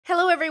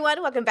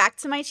everyone, welcome back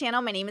to my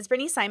channel. My name is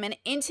Brittany Simon.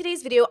 In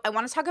today's video, I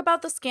want to talk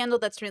about the scandal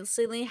that's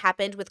recently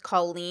happened with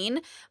Colleen,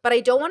 but I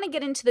don't want to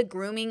get into the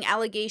grooming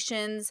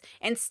allegations.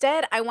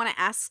 Instead, I want to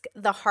ask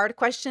the hard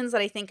questions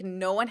that I think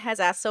no one has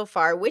asked so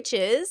far, which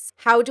is,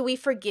 how do we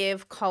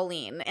forgive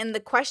Colleen? And the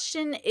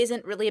question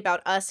isn't really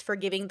about us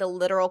forgiving the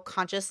literal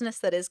consciousness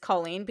that is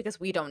Colleen because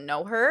we don't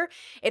know her.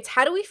 It's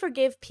how do we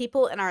forgive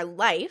people in our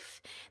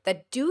life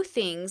that do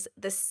things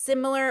the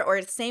similar or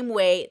the same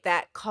way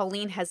that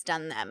Colleen has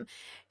done them.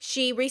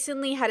 She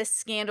recently had a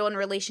scandal in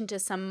relation to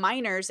some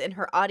minors in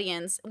her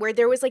audience where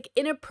there was like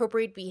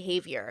inappropriate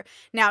behavior.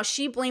 Now,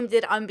 she blamed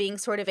it on being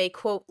sort of a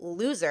quote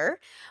loser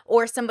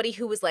or somebody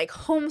who was like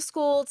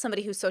homeschooled,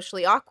 somebody who's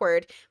socially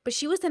awkward, but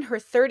she was in her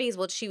 30s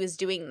while she was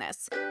doing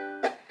this.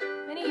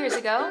 Many years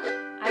ago,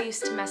 I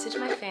used to message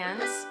my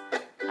fans,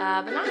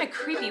 but not in a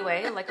creepy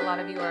way like a lot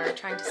of you are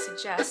trying to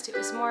suggest. It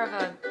was more of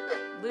a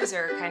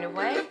loser kind of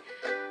way,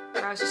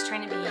 where I was just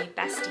trying to be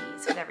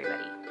besties with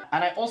everybody.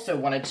 And I also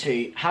wanted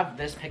to have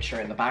this picture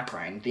in the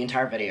background, the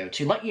entire video,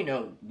 to let you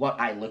know what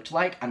I looked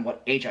like and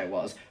what age I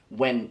was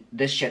when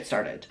this shit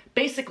started.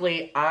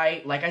 Basically,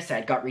 like I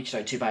said, got reached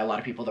out to by a lot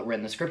of people that were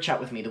in this group chat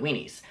with me, the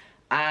Weenies.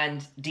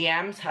 And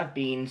DMs have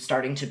been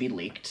starting to be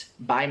leaked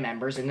by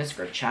members in this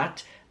group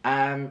chat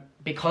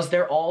because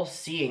they're all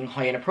seeing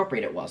how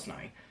inappropriate it was now.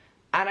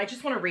 And I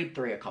just want to read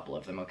through a couple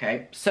of them,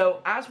 okay?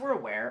 So, as we're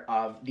aware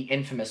of the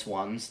infamous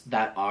ones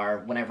that are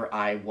whenever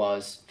I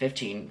was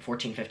 14,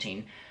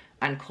 15,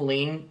 and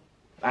Colleen,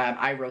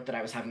 I wrote that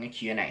I was having a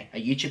Q&A, a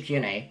YouTube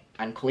Q&A,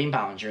 and Colleen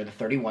Ballinger, the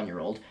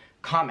 31-year-old,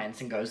 comments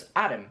and goes,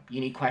 Adam,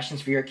 you need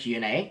questions for your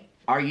Q&A?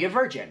 Are you a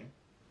virgin?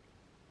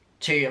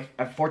 To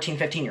a 14,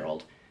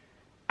 15-year-old.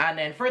 And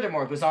then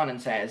furthermore goes on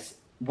and says,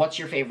 what's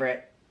your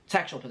favorite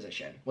sexual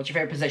position? What's your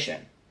favorite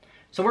position?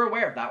 So we're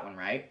aware of that one,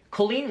 right?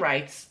 Colleen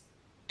writes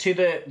to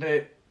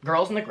the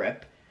girls in the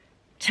group,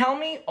 tell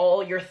me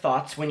all your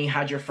thoughts when you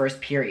had your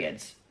first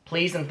periods,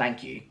 please and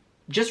thank you.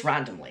 Just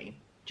randomly,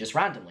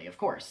 of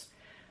course.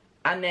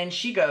 And then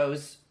she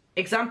goes,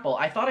 example,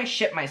 I thought I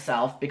shit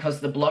myself because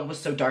the blood was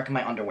so dark in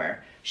my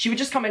underwear. She would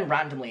just come in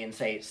randomly and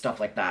say stuff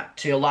like that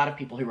to a lot of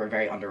people who were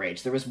very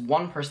underage. There was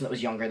one person that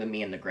was younger than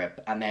me in the group,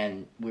 and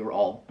then we were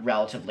all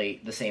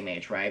relatively the same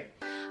age, right?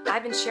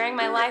 I've been sharing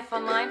my life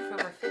online for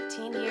over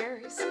 15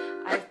 years.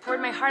 I've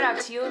poured my heart out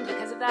to you, and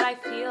because of that I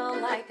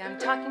feel like I'm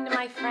talking to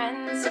my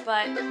friends,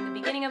 but in the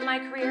beginning of my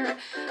career,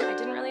 I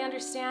didn't really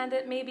understand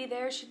that maybe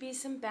there should be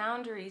some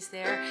boundaries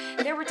there.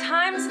 There were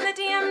times in the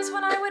DMs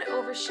when I would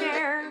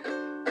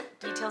overshare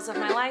details of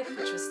my life,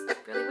 which was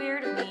really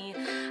weird of me.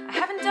 I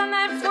haven't done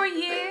that for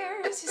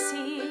years, you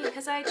see,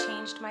 because I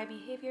changed my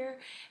behavior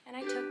and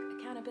I took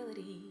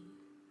accountability.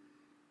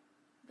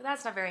 But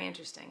that's not very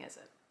interesting, is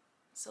it?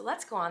 So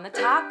let's go on the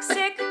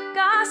toxic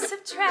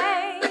gossip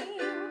train.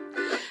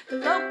 The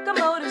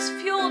locomotive's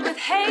fueled with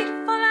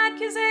hateful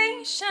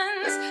accusations.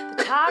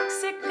 The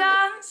toxic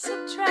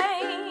gossip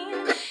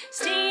train.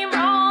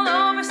 Steamroll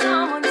over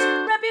someone's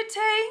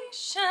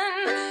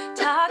reputation.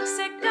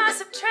 Toxic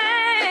gossip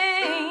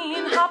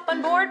train. Hop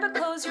on board but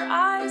close your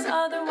eyes,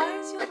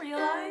 otherwise you'll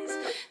realize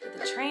that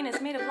the train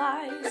is made of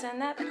lies, and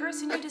that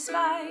person you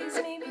despise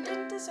maybe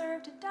didn't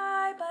deserve to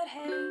die, but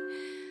hey,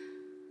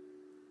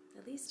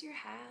 at least you're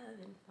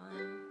having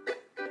fun.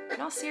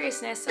 In all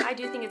seriousness, I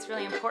do think it's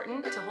really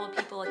important to hold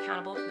people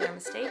accountable for their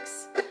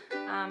mistakes.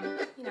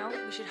 You know,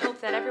 we should hope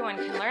that everyone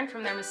can learn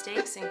from their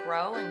mistakes and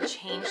grow and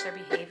change their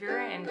behavior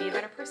and be a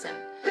better person.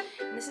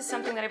 And this is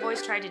something that I've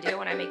always tried to do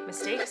when I make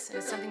mistakes, and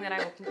it's something that I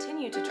will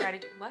continue to try to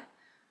do. What?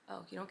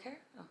 Oh, you don't care?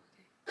 Oh, okay.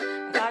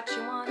 I thought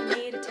you wanted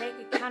me to take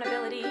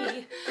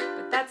accountability,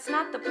 but that's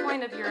not the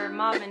point of your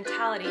mob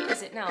mentality,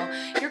 is it? No.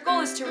 Your goal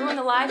is to ruin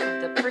the life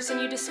of the person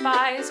you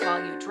despise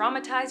while you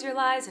dramatize your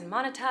lies and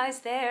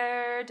monetize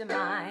their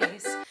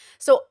demise.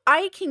 So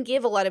I can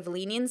give a lot of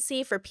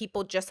leniency for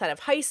people just out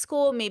of high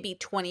school, maybe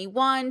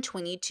 21,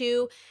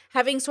 22,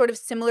 having sort of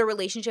similar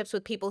relationships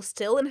with people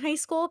still in high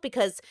school,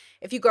 because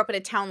if you grew up in a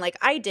town like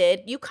I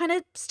did, you kind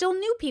of still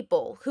knew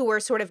people who were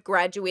sort of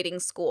graduating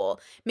school.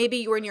 Maybe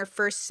you were in your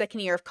first, second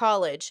year of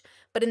college.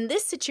 But in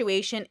this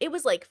situation, it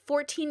was like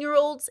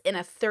 14-year-olds and a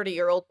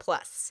 30-year-old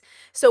plus.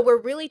 So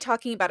we're really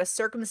talking about a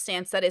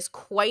circumstance that is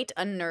quite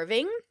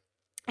unnerving.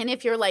 And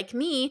if you're like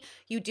me,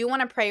 you do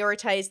want to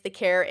prioritize the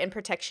care and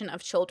protection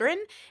of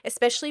children,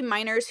 especially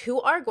minors who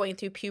are going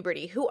through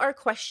puberty, who are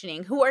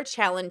questioning, who are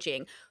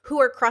challenging, who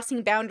are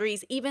crossing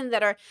boundaries, even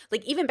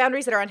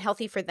boundaries that are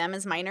unhealthy for them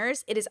as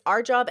minors. It is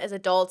our job as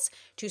adults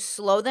to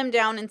slow them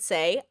down and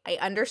say, I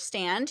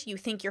understand you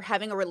think you're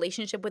having a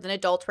relationship with an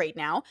adult right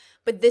now,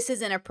 but this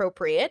is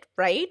inappropriate,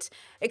 right?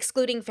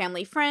 Excluding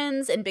family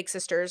friends and big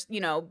sisters,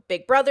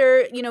 big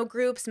brother,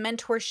 groups,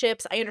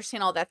 mentorships. I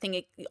understand all that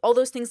thing. All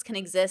those things can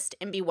exist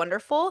and be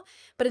wonderful.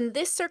 But in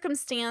this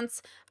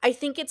circumstance, I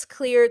think it's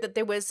clear that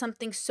there was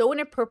something so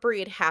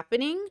inappropriate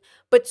happening,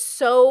 but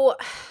so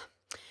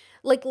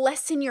like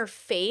less in your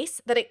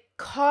face that it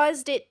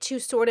caused it to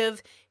sort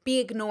of be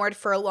ignored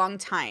for a long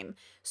time.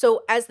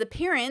 So as the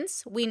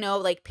parents, we know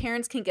like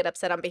parents can get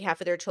upset on behalf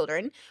of their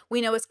children.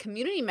 We know as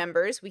community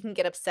members, we can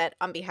get upset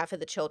on behalf of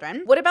the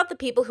children. What about the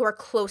people who are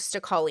close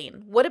to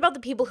Colleen? What about the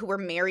people who were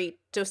married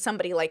to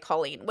somebody like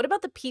Colleen? What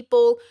about the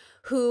people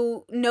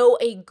who know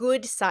a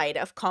good side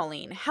of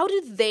Colleen? How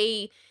do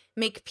they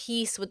make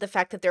peace with the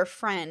fact that their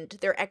friend,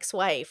 their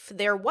ex-wife,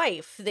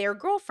 their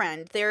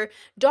girlfriend, their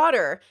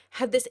daughter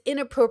had this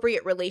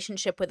inappropriate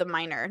relationship with a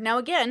minor? Now,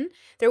 again,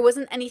 there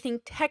wasn't anything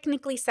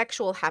technically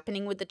sexual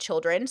happening with the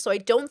children, so I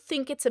don't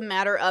think it's a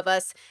matter of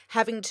us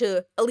having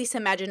to at least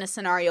imagine a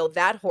scenario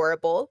that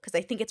horrible, because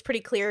I think it's pretty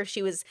clear if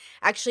she was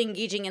actually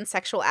engaging in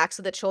sexual acts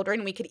with the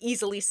children, we could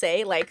easily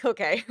say, like,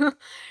 okay,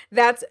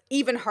 that's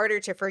even harder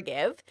to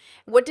forgive.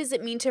 What does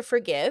it mean to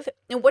forgive?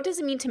 And what does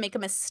it mean to make a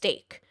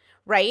mistake?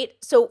 Right?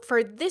 So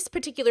for this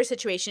particular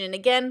situation, and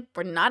again,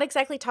 we're not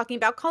exactly talking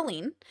about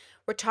Colleen.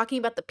 We're talking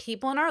about the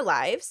people in our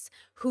lives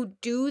who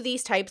do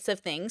these types of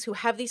things, who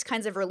have these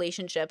kinds of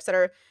relationships that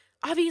are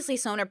obviously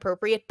so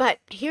inappropriate. But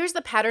here's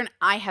the pattern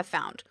I have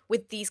found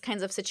with these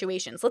kinds of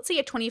situations. Let's say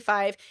a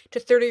 25 to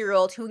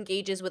 30-year-old who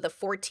engages with a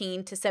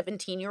 14 to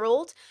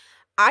 17-year-old.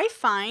 I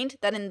find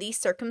that in these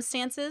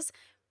circumstances,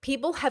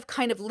 people have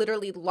kind of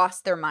literally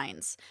lost their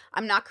minds.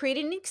 I'm not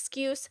creating an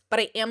excuse,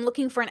 but I am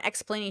looking for an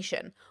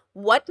explanation.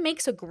 What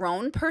makes a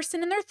grown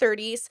person in their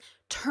 30s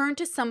turn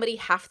to somebody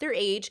half their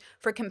age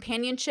for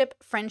companionship,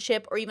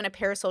 friendship, or even a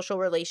parasocial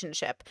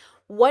relationship?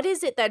 What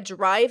is it that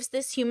drives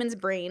this human's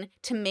brain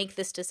to make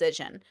this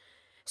decision?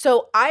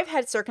 So I've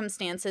had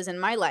circumstances in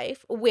my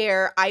life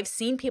where I've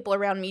seen people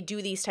around me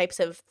do these types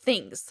of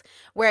things,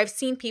 where I've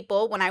seen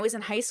people when I was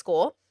in high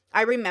school.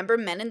 I remember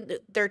men in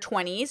their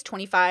 20s,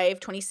 25,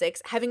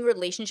 26, having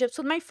relationships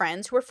with my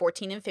friends who were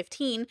 14 and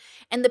 15,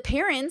 and the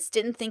parents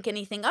didn't think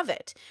anything of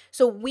it.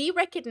 So we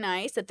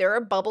recognize that there are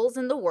bubbles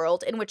in the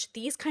world in which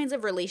these kinds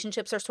of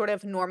relationships are sort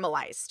of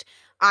normalized.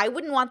 I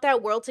wouldn't want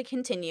that world to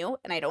continue,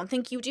 and I don't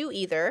think you do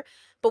either,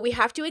 but we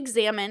have to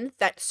examine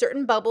that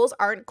certain bubbles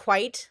aren't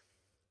quite,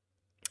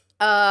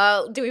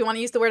 do we want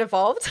to use the word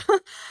evolved?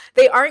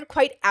 They aren't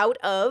quite out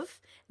of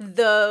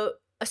the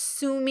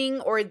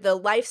assuming or the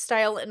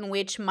lifestyle in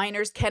which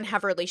minors can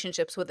have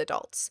relationships with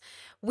adults.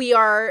 We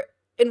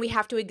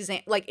have to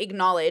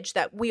acknowledge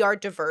that we are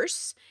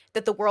diverse,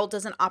 that the world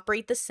doesn't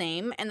operate the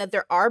same, and that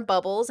there are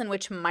bubbles in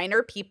which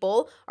minor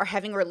people are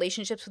having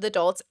relationships with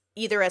adults,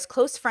 either as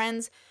close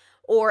friends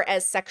or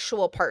as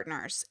sexual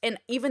partners. And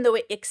even though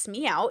it icks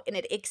me out and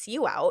it icks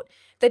you out,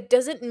 that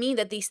doesn't mean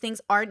that these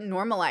things aren't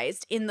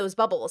normalized in those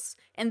bubbles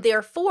and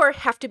therefore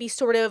have to be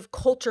sort of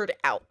cultured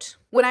out.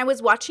 When I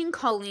was watching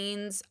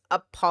Colleen's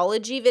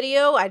apology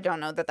video, I don't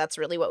know that that's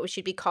really what we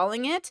should be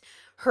calling it,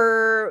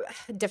 her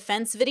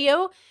defense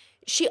video,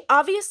 she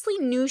obviously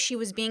knew she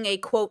was being a,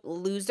 quote,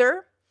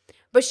 loser,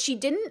 but she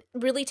didn't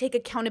really take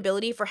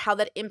accountability for how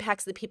that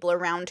impacts the people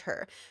around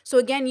her. So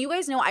again, you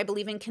guys know I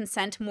believe in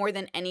consent more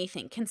than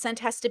anything. Consent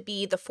has to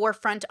be the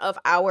forefront of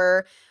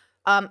our,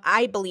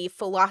 I believe,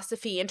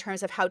 philosophy in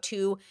terms of how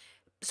to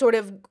sort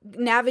of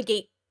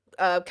navigate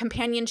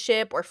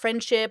companionship or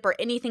friendship or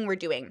anything we're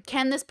doing.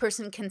 Can this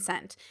person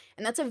consent?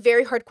 And that's a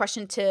very hard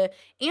question to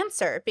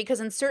answer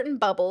because in certain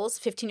bubbles,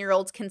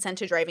 15-year-olds consent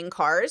to driving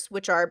cars,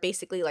 which are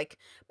basically like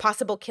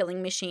possible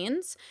killing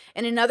machines.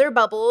 And in other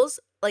bubbles,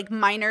 like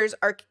minors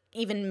are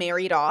even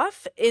married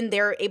off and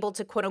they're able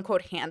to quote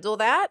unquote handle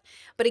that.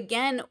 But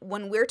again,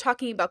 when we're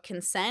talking about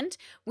consent,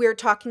 we're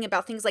talking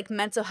about things like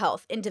mental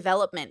health and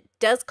development.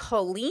 Does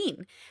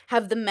Colleen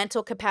have the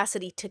mental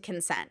capacity to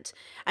consent?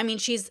 I mean,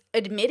 she's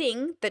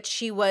admitting that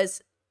she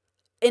was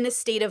in a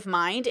state of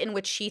mind in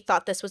which she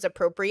thought this was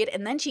appropriate.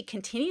 And then she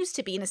continues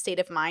to be in a state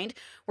of mind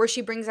where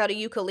she brings out a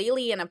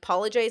ukulele and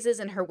apologizes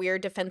in her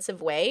weird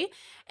defensive way.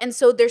 And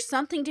so there's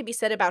something to be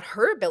said about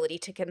her ability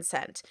to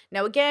consent.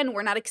 Now, again,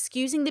 we're not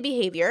excusing the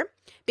behavior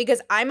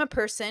because I'm a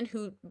person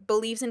who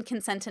believes in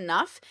consent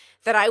enough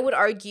that I would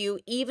argue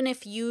even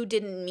if you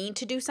didn't mean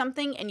to do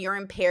something and you're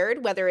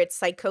impaired, whether it's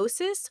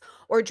psychosis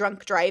or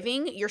drunk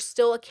driving, you're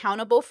still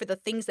accountable for the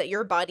things that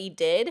your body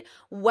did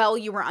while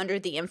you were under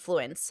the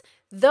influence.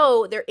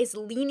 Though there is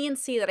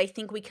leniency that I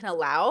think we can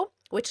allow,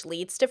 which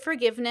leads to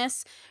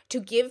forgiveness, to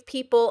give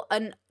people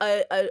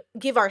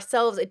give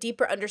ourselves a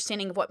deeper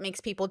understanding of what makes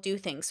people do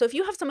things. So if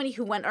you have somebody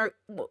who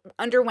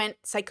underwent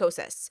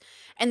psychosis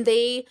and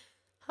they,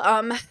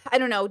 I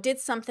don't know, did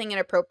something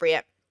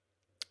inappropriate,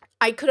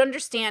 I could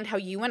understand how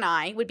you and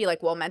I would be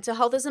like, well, mental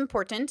health is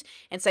important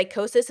and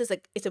psychosis is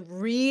a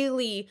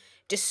really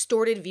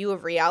distorted view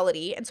of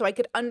reality. And so I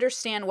could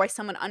understand why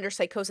someone under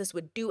psychosis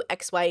would do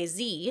X, Y,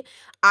 Z.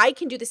 I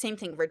can do the same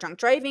thing for drunk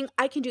driving.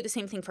 I can do the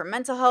same thing for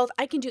mental health.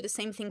 I can do the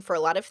same thing for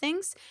a lot of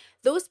things.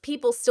 Those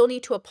people still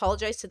need to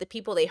apologize to the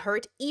people they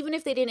hurt, even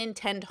if they didn't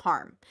intend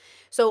harm.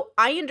 So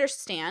I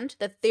understand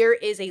that there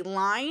is a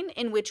line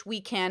in which we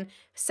can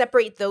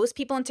separate those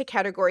people into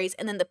categories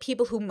and then the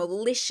people who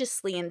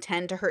maliciously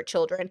intend to hurt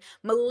children,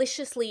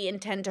 maliciously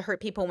intend to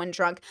hurt people when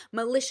drunk,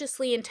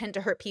 maliciously intend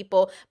to hurt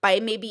people by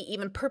maybe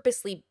even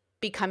purposely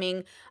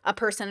becoming a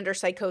person under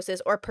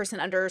psychosis or a person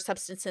under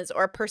substances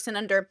or a person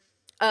under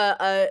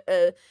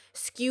a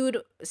skewed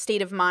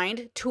state of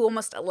mind to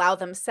almost allow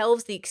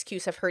themselves the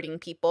excuse of hurting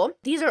people.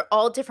 These are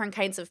all different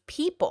kinds of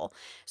people.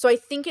 So I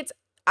think it's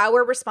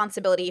our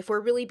responsibility, if we're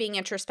really being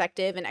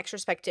introspective and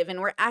extrospective and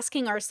we're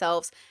asking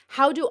ourselves,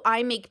 how do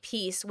I make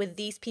peace with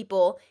these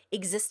people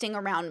existing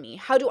around me?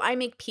 How do I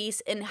make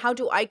peace and how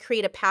do I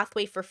create a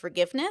pathway for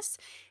forgiveness?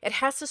 It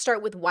has to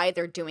start with why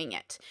they're doing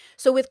it.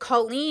 So with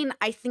Colleen,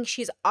 I think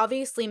she's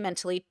obviously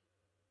mentally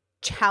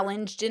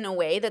challenged in a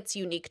way that's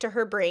unique to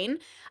her brain.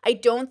 I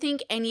don't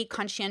think any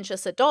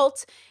conscientious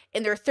adult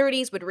in their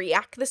 30s would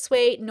react this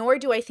way, nor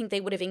do I think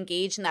they would have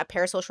engaged in that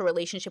parasocial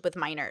relationship with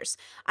minors.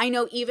 I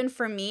know even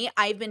for me,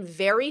 I've been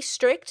very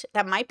strict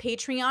that my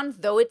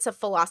Patreon, though it's a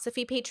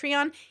philosophy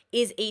Patreon,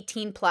 is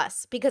 18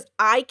 plus because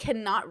I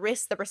cannot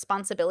risk the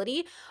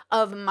responsibility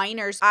of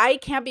minors. I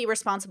can't be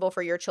responsible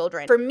for your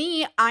children. For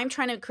me, I'm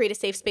trying to create a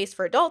safe space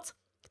for adults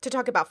to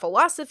talk about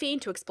philosophy,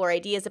 to explore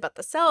ideas about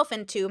the self,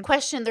 and to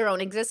question their own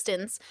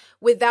existence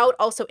without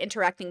also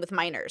interacting with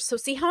minors. So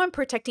see how I'm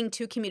protecting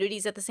two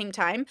communities at the same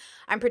time?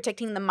 I'm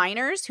protecting the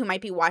minors who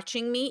might be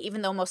watching me,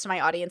 even though most of my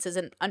audience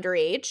isn't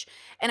underage,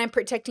 and I'm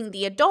protecting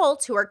the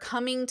adults who are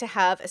coming to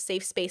have a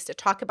safe space to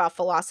talk about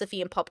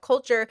philosophy and pop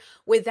culture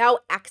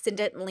without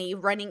accidentally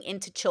running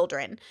into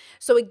children.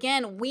 So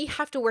again, we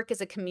have to work as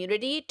a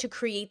community to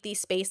create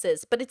these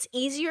spaces, but it's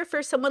easier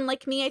for someone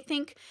like me, I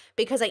think,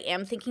 because I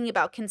am thinking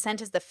about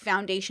consent as the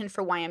foundation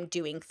for why I'm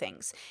doing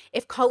things.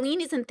 If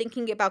Colleen isn't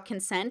thinking about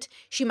consent,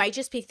 she might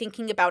just be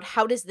thinking about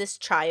how does this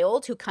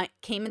child who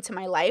came into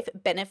my life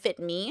benefit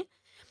me?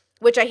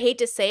 Which I hate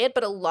to say it,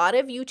 but a lot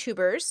of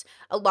YouTubers,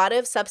 a lot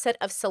of subset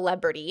of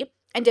celebrity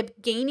end up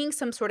gaining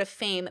some sort of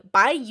fame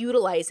by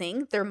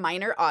utilizing their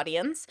minor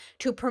audience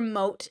to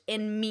promote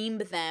and meme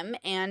them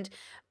and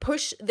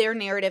push their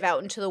narrative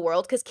out into the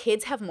world because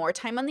kids have more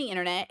time on the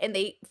internet and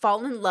they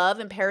fall in love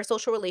and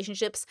parasocial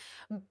relationships,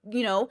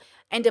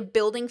 end up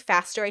building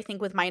faster, I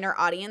think, with minor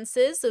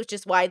audiences. So it's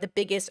just why the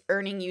biggest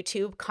earning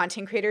YouTube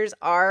content creators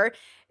are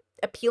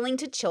appealing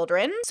to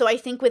children. So I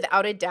think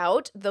without a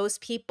doubt, those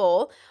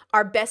people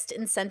are best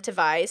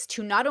incentivized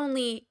to not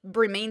only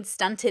remain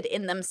stunted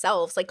in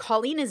themselves, like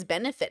Colleen is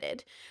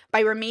benefited by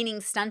remaining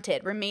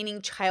stunted,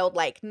 remaining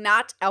childlike,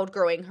 not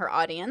outgrowing her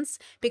audience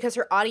because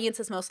her audience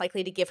is most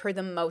likely to give her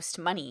the most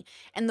money.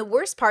 And the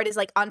worst part is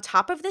like on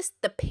top of this,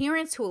 the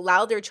parents who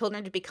allow their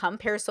children to become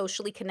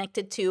parasocially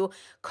connected to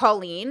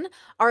Colleen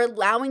are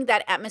allowing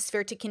that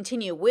atmosphere to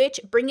continue, which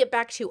bring it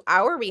back to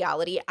our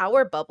reality,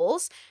 our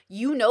bubbles.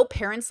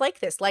 Parents like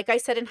this. Like I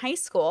said in high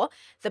school,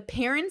 the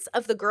parents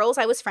of the girls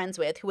I was friends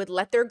with who would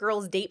let their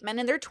girls date men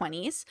in their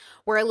 20s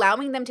were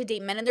allowing them to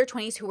date men in their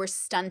 20s who were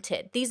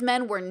stunted. These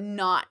men were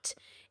not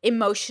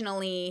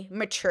emotionally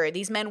mature.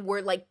 These men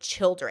were like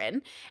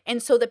children.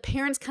 And so the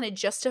parents kind of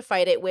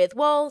justified it with,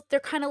 well, they're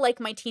kind of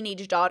like my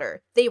teenage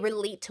daughter. They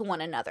relate to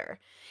one another.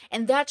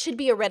 And that should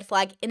be a red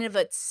flag in and of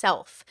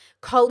itself.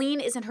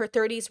 Colleen is in her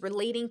 30s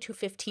relating to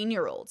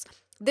 15-year-olds.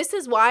 This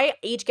is why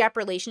age gap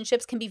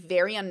relationships can be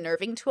very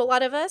unnerving to a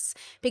lot of us.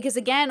 Because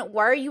again,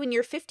 why are you in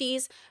your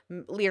 50s,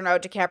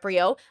 Leonardo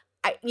DiCaprio,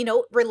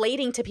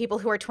 relating to people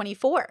who are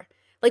 24?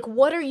 Like,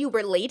 what are you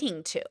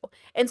relating to?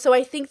 And so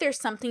I think there's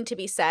something to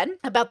be said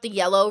about the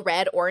yellow,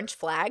 red, orange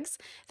flags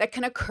that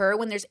can occur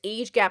when there's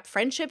age gap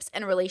friendships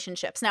and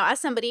relationships. Now, as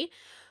somebody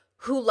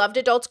who loved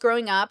adults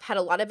growing up, had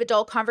a lot of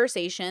adult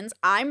conversations,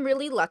 I'm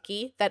really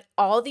lucky that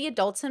all the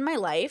adults in my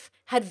life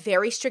had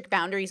very strict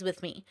boundaries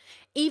with me.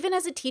 Even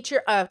as a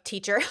teacher,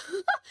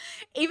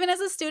 even as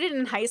a student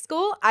in high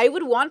school, I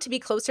would want to be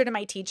closer to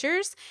my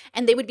teachers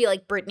and they would be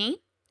like,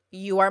 Brittany,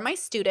 you are my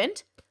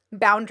student,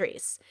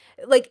 boundaries.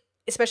 Like,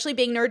 especially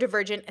being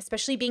neurodivergent,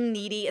 especially being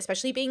needy,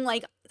 especially being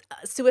like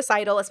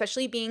suicidal,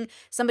 especially being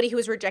somebody who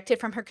was rejected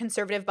from her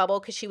conservative bubble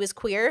because she was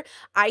queer,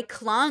 I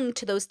clung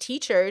to those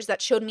teachers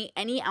that showed me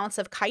any ounce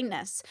of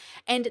kindness.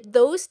 And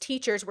those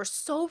teachers were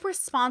so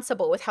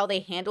responsible with how they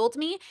handled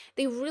me.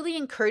 They really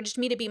encouraged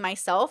me to be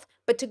myself,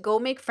 but to go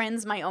make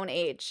friends my own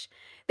age.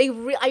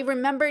 I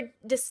remember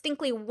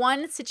distinctly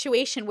one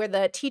situation where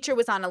the teacher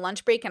was on a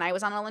lunch break and I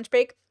was on a lunch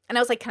break. And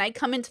I was like, can I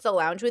come into the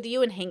lounge with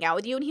you and hang out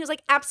with you? And he was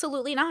like,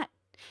 absolutely not.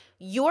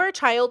 You're a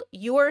child,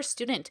 you're a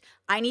student.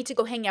 I need to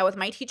go hang out with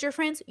my teacher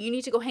friends. You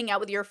need to go hang out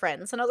with your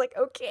friends. And I was like,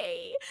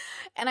 okay.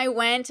 And I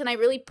went and I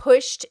really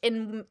pushed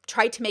and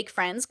tried to make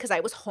friends because I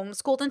was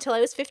homeschooled until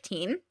I was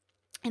 15.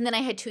 And then I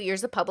had 2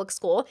 years of public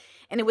school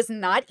and it was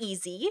not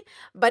easy,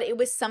 but it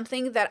was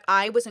something that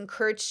I was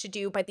encouraged to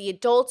do by the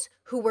adults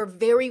who were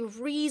very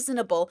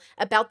reasonable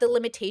about the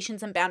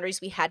limitations and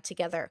boundaries we had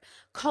together.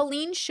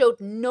 Colleen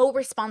showed no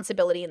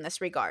responsibility in this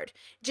regard,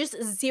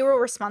 just zero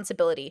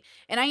responsibility.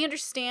 And I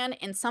understand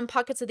in some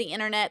pockets of the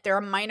internet, there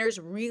are minors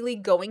really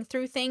going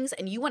through things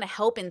and you want to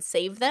help and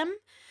save them.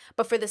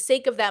 But for the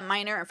sake of that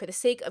minor and for the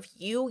sake of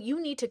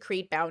you need to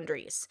create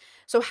boundaries.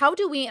 So how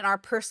do we in our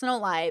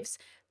personal lives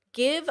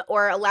give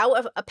or allow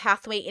a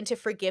pathway into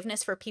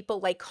forgiveness for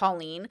people like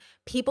Colleen,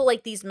 people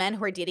like these men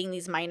who are dating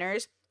these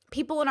minors,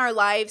 people in our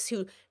lives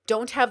who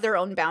don't have their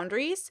own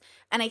boundaries.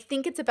 And I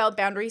think it's about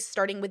boundaries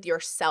starting with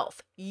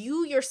yourself.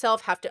 You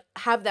yourself have to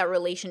have that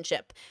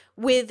relationship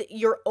with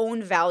your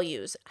own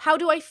values. How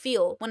do I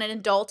feel when an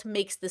adult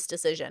makes this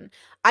decision?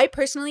 I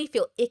personally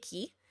feel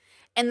icky.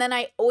 And then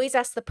I always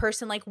ask the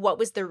person, like, what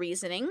was the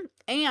reasoning?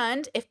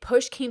 And if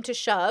push came to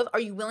shove, are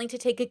you willing to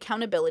take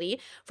accountability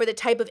for the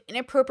type of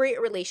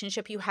inappropriate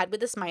relationship you had with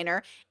this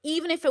minor,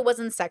 even if it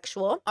wasn't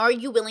sexual? Are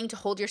you willing to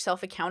hold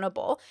yourself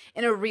accountable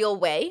in a real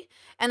way?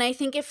 And I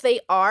think if they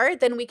are,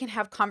 then we can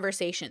have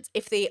conversations.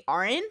 If they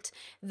aren't,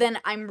 then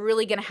I'm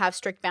really going to have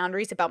strict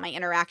boundaries about my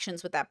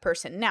interactions with that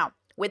person. Now,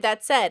 with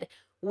that said,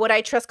 would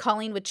I trust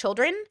Colleen with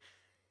children?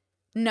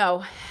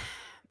 No.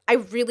 I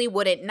really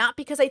wouldn't, not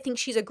because I think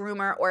she's a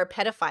groomer or a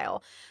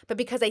pedophile, but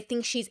because I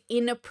think she's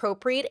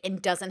inappropriate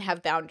and doesn't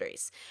have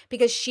boundaries.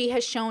 Because she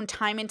has shown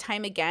time and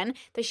time again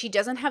that she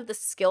doesn't have the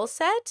skill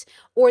set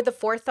or the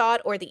forethought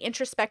or the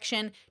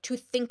introspection to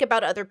think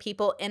about other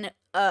people in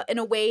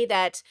a way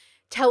that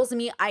tells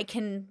me I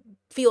can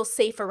feel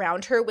safe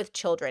around her with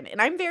children.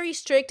 And I'm very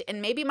strict,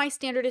 and maybe my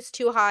standard is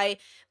too high,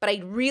 but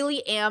I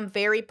really am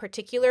very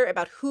particular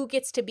about who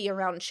gets to be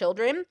around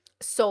children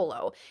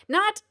solo,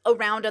 not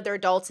around other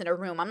adults in a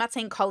room. I'm not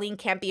saying Colleen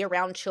can't be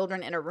around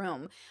children in a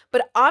room,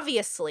 but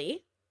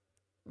obviously,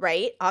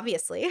 right?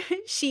 Obviously,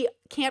 she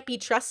can't be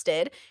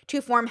trusted to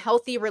form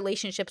healthy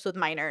relationships with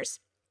minors.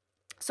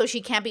 So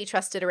she can't be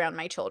trusted around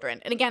my children.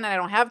 And again, I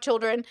don't have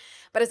children,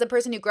 but as a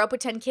person who grew up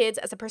with 10 kids,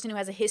 as a person who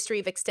has a history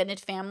of extended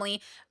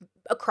family,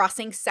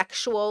 crossing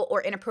sexual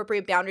or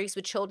inappropriate boundaries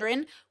with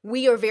children,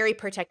 we are very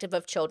protective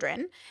of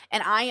children.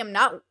 And I am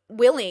not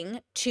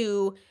willing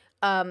to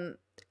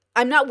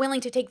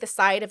take the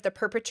side of the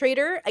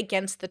perpetrator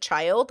against the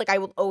child. Like, I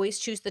will always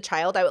choose the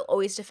child. I will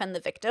always defend the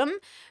victim.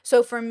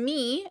 So for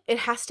me, it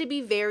has to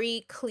be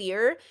very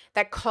clear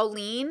that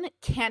Colleen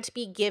can't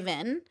be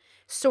given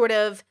sort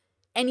of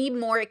any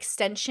more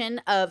extension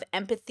of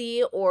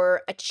empathy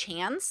or a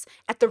chance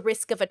at the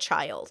risk of a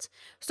child.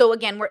 So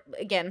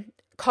again,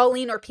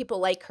 Colleen or people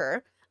like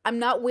her, I'm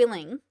not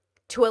willing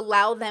to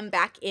allow them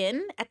back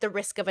in at the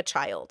risk of a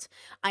child.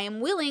 I am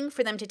willing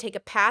for them to take a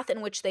path in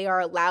which they are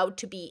allowed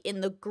to be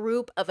in the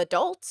group of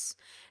adults,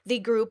 the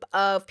group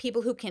of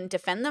people who can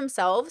defend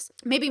themselves.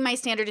 Maybe my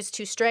standard is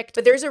too strict,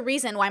 but there's a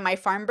reason why my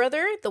farm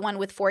brother, the one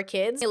with 4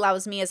 kids,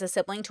 allows me as a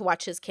sibling to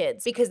watch his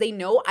kids, because they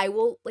know I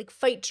will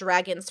fight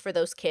dragons for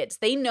those kids.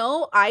 They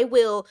know I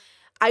will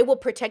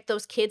protect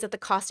those kids at the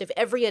cost of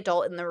every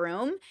adult in the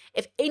room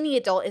if any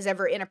adult is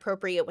ever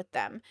inappropriate with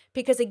them.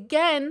 Because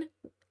again,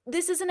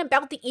 this isn't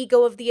about the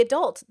ego of the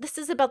adult. This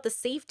is about the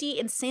safety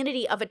and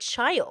sanity of a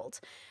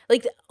child.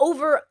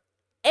 Over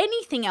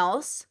anything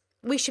else,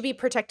 we should be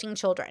protecting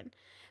children.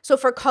 So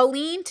for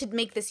Colleen to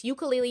make this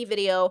ukulele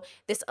video,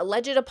 this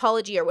alleged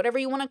apology or whatever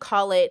you want to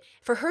call it,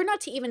 for her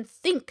not to even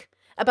think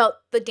about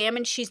the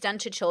damage she's done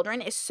to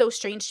children is so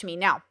strange to me.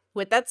 Now,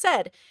 with that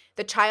said,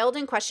 the child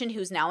in question,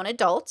 who's now an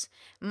adult,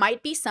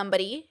 might be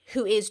somebody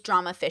who is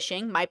drama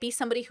fishing, might be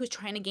somebody who's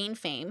trying to gain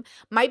fame,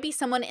 might be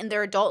someone in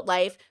their adult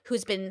life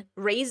who's been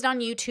raised on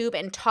YouTube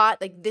and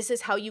taught, this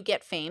is how you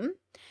get fame.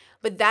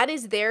 But that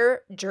is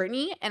their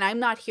journey, and I'm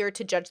not here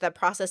to judge that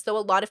process, though a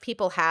lot of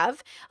people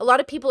have. A lot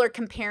of people are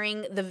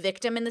comparing the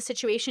victim in the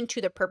situation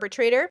to the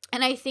perpetrator.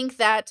 And I think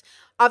that,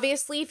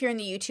 obviously, if you're in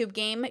the YouTube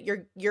game,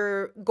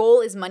 your goal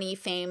is money,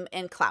 fame,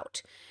 and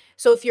clout.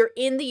 So if you're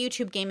in the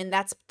YouTube game and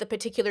that's the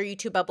particular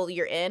YouTube bubble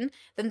you're in,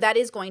 then that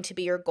is going to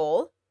be your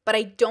goal. But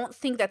I don't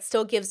think that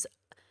still gives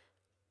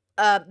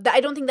I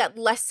don't think that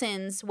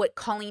lessens what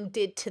Colleen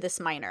did to this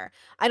minor.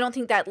 I don't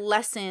think that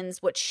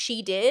lessens what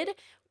she did,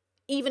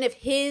 even if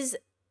his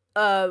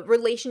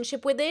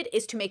relationship with it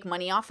is to make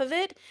money off of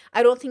it.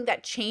 I don't think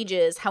that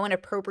changes how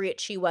inappropriate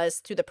she was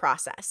through the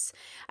process.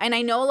 And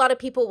I know a lot of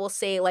people will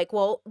say,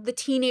 well, the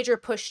teenager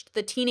pushed,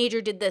 the teenager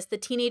did this, the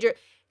teenager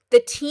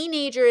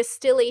is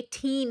still a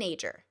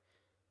teenager.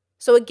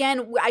 So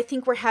again, I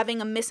think we're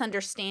having a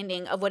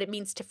misunderstanding of what it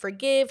means to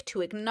forgive,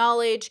 to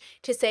acknowledge,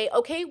 to say,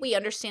 okay, we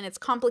understand it's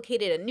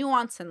complicated and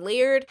nuanced and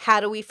layered. How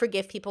do we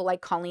forgive people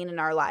like Colleen in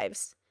our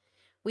lives?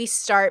 We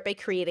start by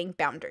creating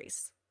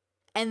boundaries.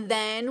 And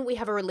then we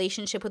have a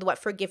relationship with what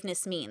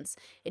forgiveness means.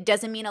 It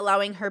doesn't mean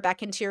allowing her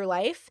back into your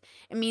life.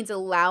 It means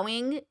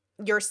allowing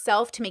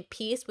yourself to make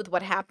peace with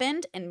what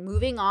happened and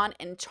moving on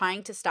and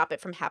trying to stop it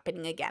from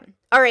happening again.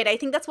 All right, I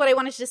think that's what I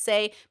wanted to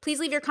say. Please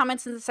leave your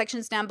comments in the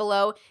sections down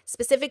below.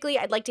 Specifically,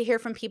 I'd like to hear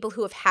from people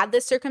who have had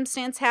this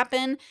circumstance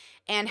happen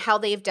and how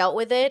they've dealt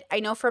with it. I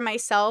know for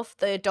myself,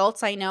 the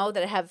adults I know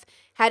that have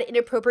had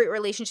inappropriate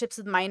relationships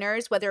with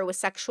minors, whether it was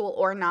sexual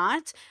or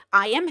not,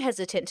 I am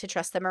hesitant to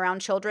trust them around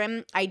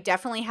children. I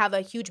definitely have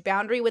a huge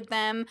boundary with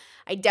them.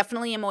 I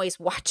definitely am always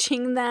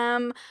watching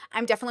them.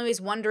 I'm definitely always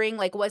wondering,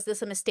 was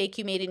this a mistake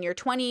you made in your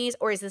 20s,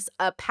 or is this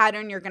a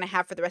pattern you're going to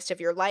have for the rest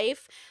of your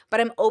life? But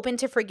I'm open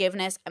to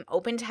forgiveness. I'm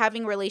open to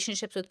having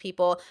relationships with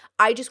people.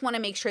 I just want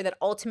to make sure that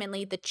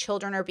ultimately the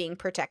children are being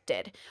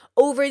protected.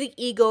 Over the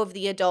ego of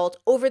the adult,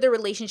 over the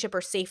relationship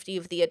or safety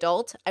of the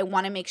adult, I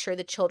want to make sure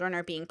the children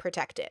are being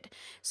protected.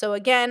 So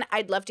again,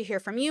 I'd love to hear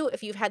from you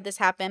if you've had this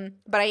happen,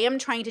 but I am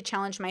trying to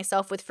challenge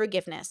myself with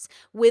forgiveness,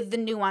 with the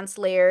nuanced,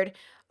 layered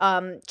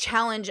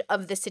challenge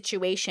of the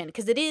situation,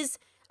 because it is,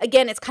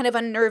 again, it's kind of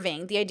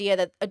unnerving, the idea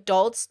that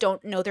adults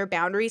don't know their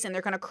boundaries and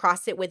they're going to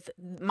cross it with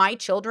my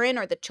children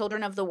or the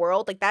children of the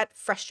world. Like, that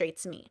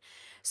frustrates me.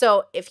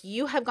 So if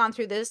you have gone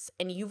through this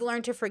and you've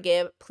learned to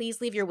forgive,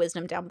 please leave your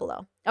wisdom down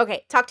below.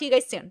 Okay, talk to you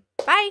guys soon.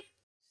 Bye.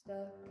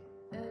 Stuck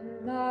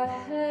in my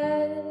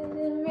head,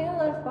 in real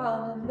life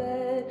I'm in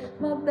bed,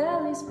 my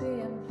belly's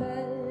being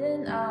fed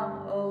and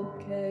I'm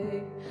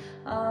okay,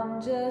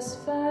 I'm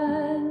just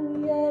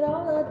fine, yet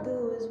all I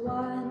do is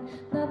whine,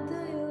 not to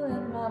you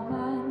in my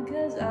mind,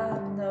 cause I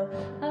know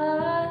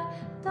I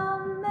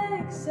don't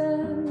make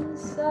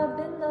sense, I've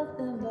been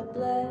nothing but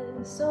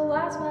blessed, so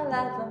why's my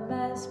life a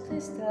mess,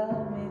 please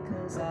tell me,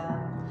 cause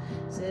I'm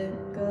sick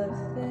of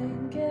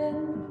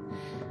thinking,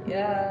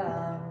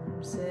 yeah,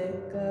 I'm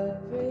sick of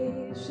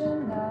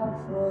reaching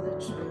out for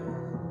the truth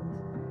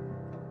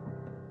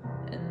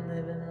and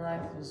living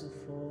life as a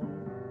fool.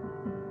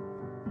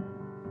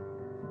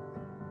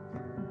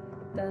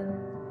 Dun,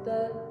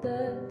 dun,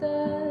 dun, dun.